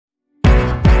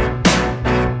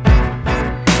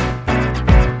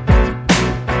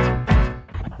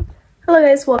Hello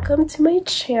guys, welcome to my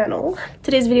channel.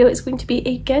 Today's video is going to be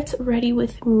a get ready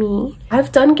with me.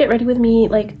 I've done get ready with me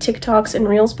like TikToks and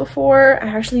reels before. I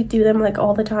actually do them like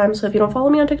all the time, so if you don't follow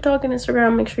me on TikTok and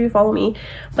Instagram, make sure you follow me.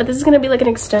 But this is going to be like an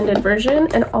extended version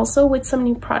and also with some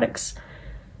new products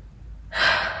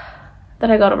that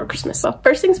I got over Christmas. So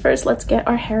first things first, let's get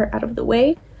our hair out of the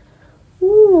way.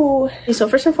 Ooh. Okay, so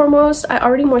first and foremost, I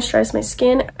already moisturized my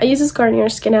skin. I use this Garnier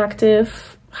Skin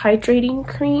Active hydrating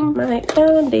cream. My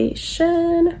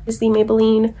foundation is the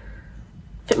Maybelline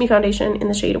Fit Me foundation in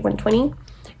the shade 120.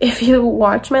 If you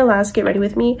watch my last get ready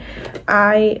with me,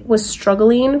 I was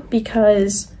struggling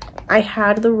because I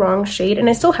had the wrong shade, and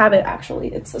I still have it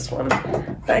actually. It's this one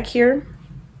back here.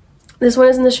 This one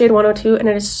is in the shade 102 and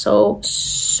it is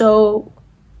so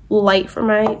light for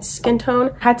my skin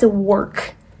tone. I had to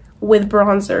work with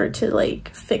bronzer to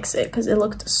like fix it because it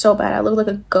looked so bad. I looked like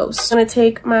a ghost. I'm gonna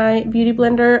take my beauty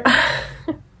blender.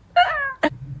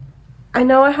 I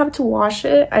know I have to wash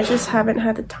it, I just haven't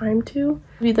had the time to.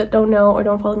 If you that don't know or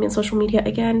don't follow me on social media,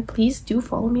 again, please do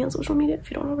follow me on social media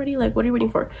if you don't already. Like, what are you waiting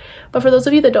for? But for those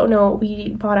of you that don't know, we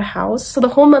bought a house, so the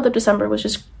whole month of December was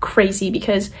just crazy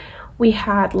because we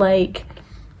had like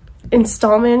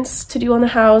installments to do on the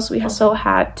house. We also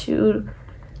had to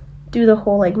do the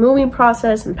whole like moving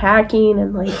process and packing,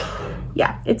 and like,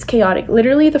 yeah, it's chaotic.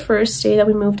 Literally the first day that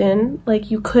we moved in,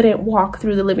 like, you couldn't walk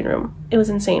through the living room. It was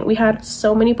insane. We had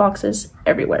so many boxes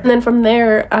everywhere. And then from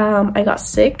there, I got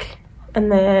sick, and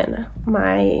then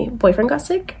my boyfriend got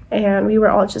sick, and we were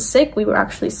all just sick. We were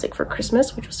actually sick for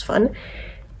Christmas, which was fun.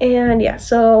 And yeah,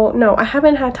 so no, I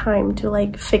haven't had time to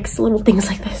like fix little things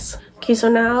like this. Okay,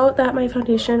 so now that my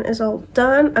foundation is all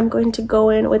done, I'm going to go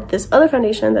in with this other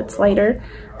foundation that's lighter.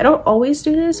 I don't always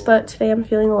do this, but today I'm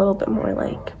feeling a little bit more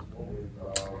like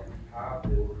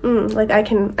I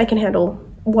can handle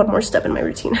one more step in my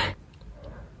routine.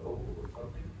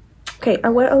 Okay, I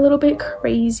went a little bit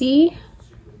crazy.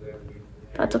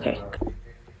 That's okay.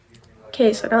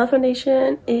 Okay, so now the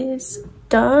foundation is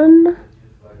done.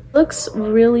 Looks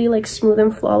really like smooth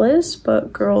and flawless,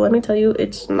 but girl, let me tell you,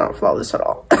 it's not flawless at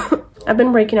all. I've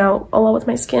been breaking out a lot with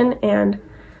my skin, and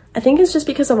I think it's just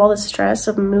because of all the stress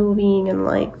of moving and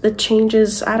like the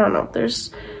changes. I don't know,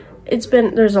 there's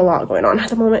a lot going on at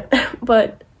the moment,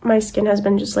 but my skin has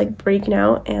been just like breaking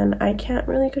out and I can't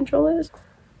really control it.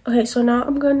 Okay, so now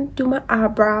I'm gonna do my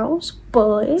eyebrows,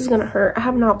 but it's gonna hurt. I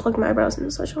have not plucked my eyebrows in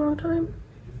such a long time.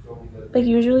 Like,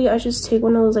 usually I just take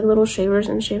one of those like little shavers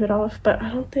and shave it off, but I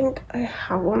don't think I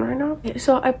have one right now. Okay,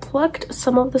 so I plucked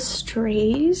some of the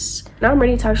strays. Now I'm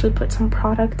ready to actually put some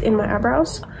product in my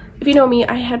eyebrows. If you know me,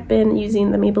 I had been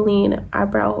using the Maybelline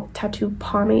eyebrow tattoo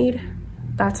pomade.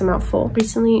 That's a mouthful.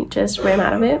 Recently just ran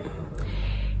out of it,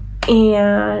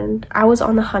 and I was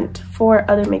on the hunt for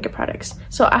other makeup products.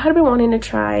 So I had been wanting to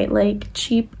try like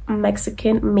cheap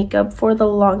Mexican makeup for the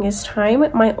longest time.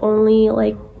 My only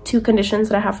like two conditions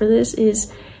that I have for this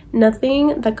is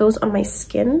nothing that goes on my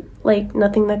skin, like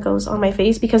nothing that goes on my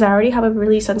face, because I already have a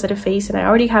really sensitive face and I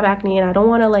already have acne and I don't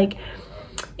want to like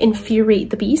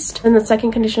infuriate the beast. And the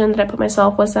second condition that I put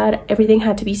myself was that everything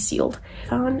had to be sealed. I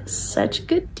found such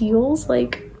good deals.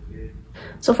 Like,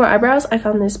 so for eyebrows, I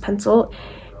found this pencil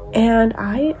and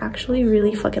I actually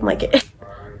really fucking like it.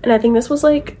 And I think this was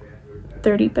like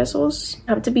 30 pesos.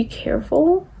 I have to be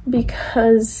careful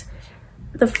because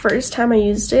the first time I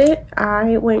used it,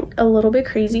 I went a little bit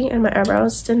crazy and my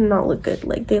eyebrows did not look good.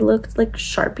 Like, they looked like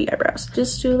Sharpie eyebrows.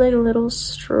 Just do like little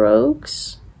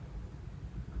strokes,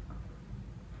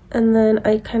 and then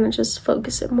I kind of just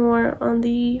focus it more on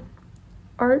the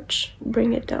arch,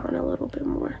 bring it down a little bit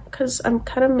more because I'm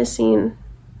kind of missing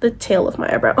the tail of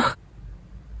my eyebrow.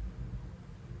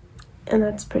 And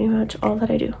that's pretty much all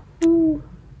that I do. Ooh.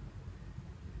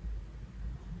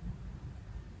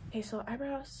 Okay, so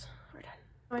eyebrows are done.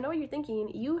 I know what you're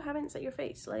thinking. You haven't set your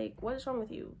face. Like, what is wrong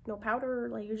with you? No powder?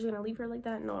 Like, you're just gonna leave her like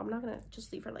that? No, I'm not gonna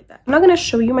just leave her like that. I'm not gonna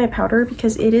show you my powder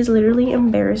because it is literally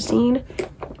embarrassing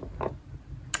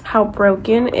how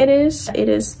broken it is. It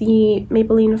is the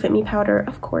Maybelline Fit Me powder,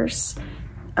 of course.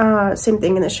 Same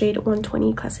thing in the shade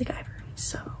 120 Classic Ivory.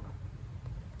 So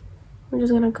I'm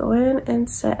just gonna go in and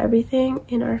set everything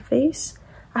in our face.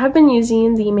 I have been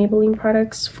using the Maybelline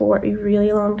products for a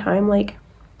really long time. Like,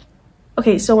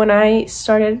 okay, so when I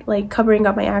started like covering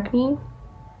up my acne,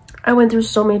 I went through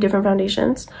so many different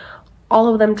foundations,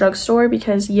 all of them drugstore,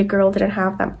 because your girl didn't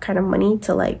have that kind of money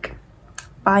to like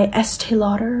buy Estee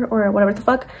Lauder or whatever the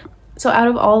fuck. So out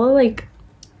of all the like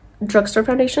drugstore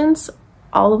foundations,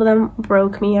 all of them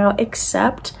broke me out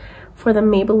except for the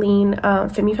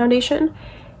Maybelline Fit Me foundation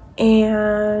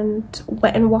and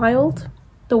Wet n Wild.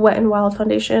 The Wet n Wild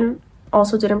foundation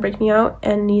also didn't break me out,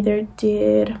 and neither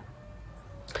did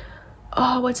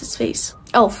oh, what's his face?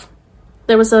 Elf.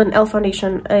 There was an Elf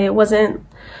foundation. It wasn't,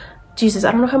 Jesus,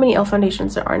 I don't know how many Elf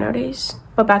foundations there are nowadays.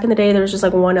 But back in the day, there was just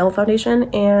like one Elf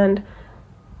foundation, and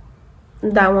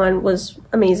that one was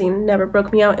amazing. Never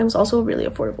broke me out. It was also really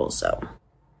affordable, so.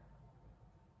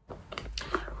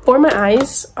 For my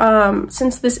eyes,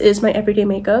 since this is my everyday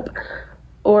makeup,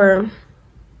 or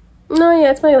no,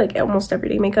 yeah, it's my like almost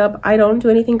everyday makeup, I don't do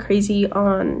anything crazy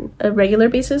on a regular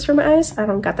basis for my eyes. I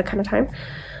don't got that kind of time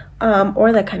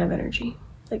or that kind of energy,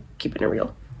 like keeping it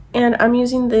real. And I'm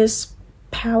using this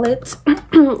palette.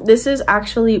 This is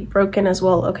actually broken as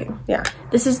well. Okay, yeah,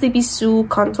 this is the Bisou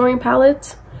contouring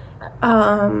palette.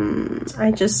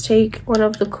 I just take one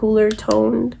of the cooler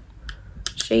toned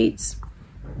shades.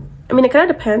 I mean, it kind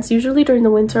of depends. Usually during the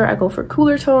winter I go for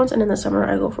cooler tones, and in the summer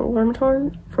I go for warm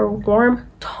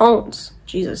tones.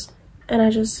 Jesus. And I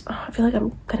just, I feel like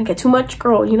I'm gonna get too much,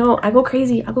 girl. You know, I go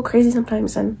crazy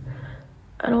sometimes, and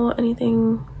I don't want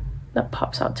anything that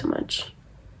pops out too much.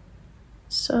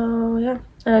 So yeah,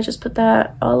 and I just put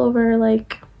that all over,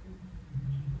 like,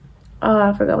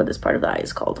 I forgot what this part of the eye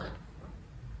is called.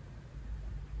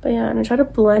 But yeah, and I try to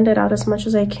blend it out as much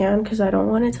as I can because I don't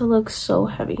want it to look so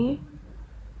heavy.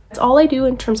 That's all I do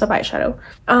in terms of eyeshadow.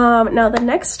 Now the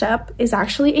next step is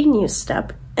actually a new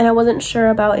step, and I wasn't sure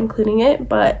about including it,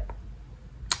 but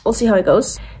we'll see how it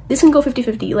goes. This can go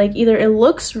 50-50. Like, either it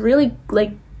looks really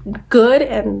like good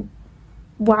and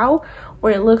wow, or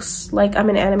it looks like I'm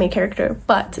an anime character,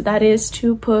 but that is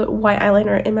to put white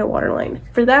eyeliner in my waterline.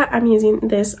 For that, I'm using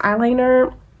this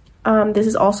eyeliner. This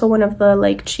is also one of the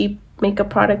like cheap makeup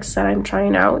products that I'm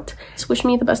trying out. So wish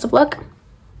me the best of luck.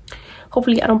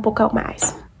 Hopefully I don't poke out my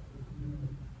eyes.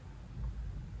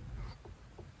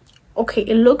 Okay,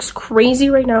 it looks crazy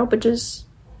right now, but just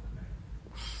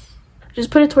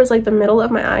put it towards like the middle of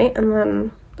my eye, and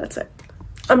then that's it.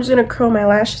 I'm just gonna curl my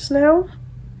lashes now.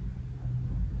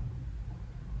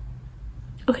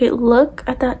 Okay, look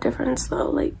at that difference though.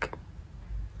 Like,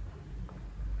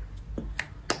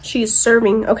 she's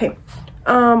serving. Okay,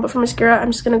 but for mascara,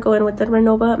 I'm just gonna go in with the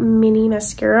Renova Mini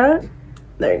Mascara.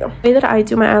 There you go. The way that I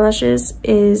do my eyelashes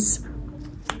is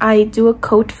I do a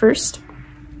coat first,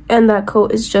 and that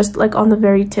coat is just like on the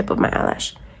very tip of my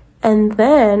eyelash, and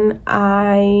then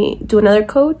I do another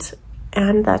coat,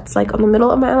 and that's like on the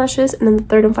middle of my eyelashes, and then the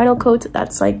third and final coat,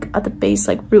 that's like at the base,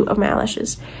 like root of my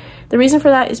eyelashes. The reason for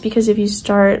that is because if you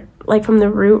start like from the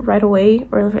root right away,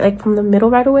 or like from the middle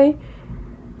right away,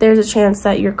 there's a chance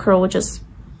that your curl will just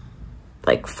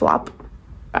like flop.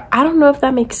 I don't know if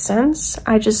that makes sense.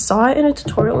 I just saw it in a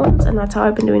tutorial once, and that's how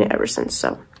I've been doing it ever since.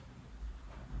 So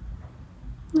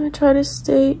I try to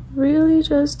stay really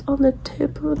just on the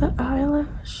tip of the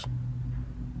eyelash.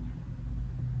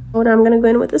 So now I'm gonna go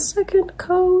in with the second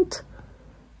coat,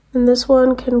 and this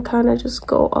one can kind of just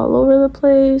go all over the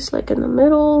place, like in the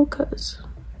middle,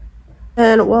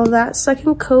 and while that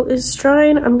second coat is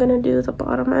drying, I'm gonna do the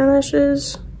bottom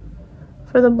eyelashes.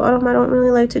 For the bottom, I don't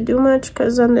really like to do much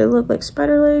because then they look like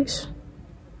spider legs.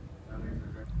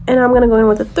 And I'm gonna go in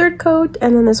with the third coat,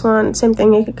 and then this one, same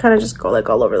thing, it can kind of just go like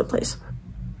all over the place.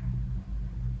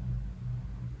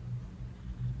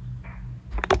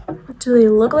 Do they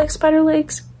look like spider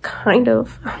legs? Kind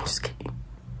of. I'm just kidding.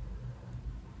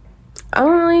 I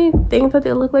don't really think that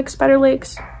they look like spider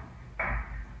legs.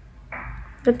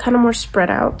 They're kind of more spread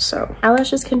out, so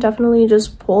eyelashes can definitely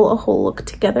just pull a whole look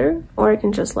together, or it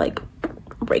can just like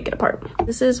break it apart.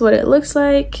 This is what it looks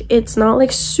like. It's not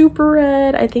like super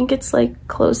red. I think it's like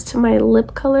close to my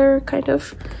lip color, kind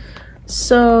of.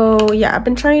 So yeah, I've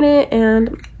been trying it,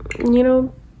 and you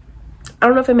know, I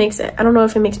don't know if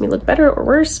it makes me look better or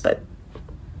worse, but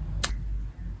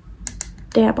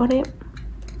dab on it.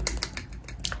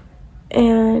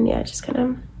 And yeah, just kind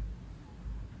of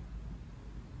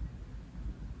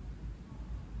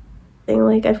thing.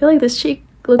 Like, I feel like this cheek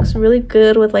looks really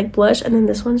good with like blush, and then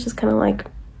this one's just kind of like,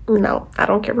 no, I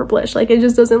don't care for blush. Like, it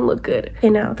just doesn't look good. Okay,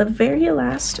 now the very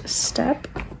last step.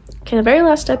 Okay, the very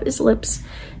last step is lips.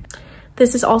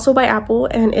 This is also by Apple,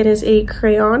 and it is a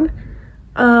crayon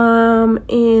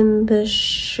in the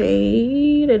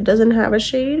shade, it doesn't have a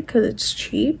shade because it's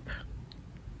cheap.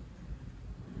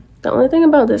 The only thing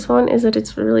about this one is that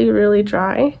it's really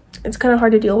dry. It's kind of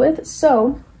hard to deal with.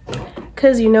 So,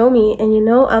 because you know me and you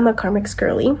know I'm a Carmex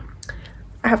girly,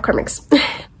 I have Carmex.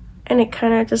 And it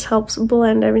kind of just helps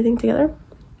blend everything together.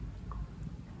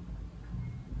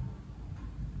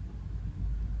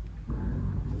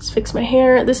 Let's fix my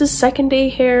hair. This is second day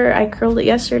hair. I curled it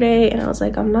yesterday, and I was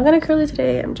like, I'm not gonna curl it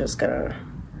today. I'm just gonna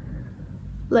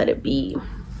let it be.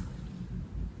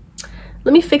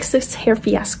 Let me fix this hair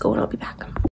fiasco and I'll be back.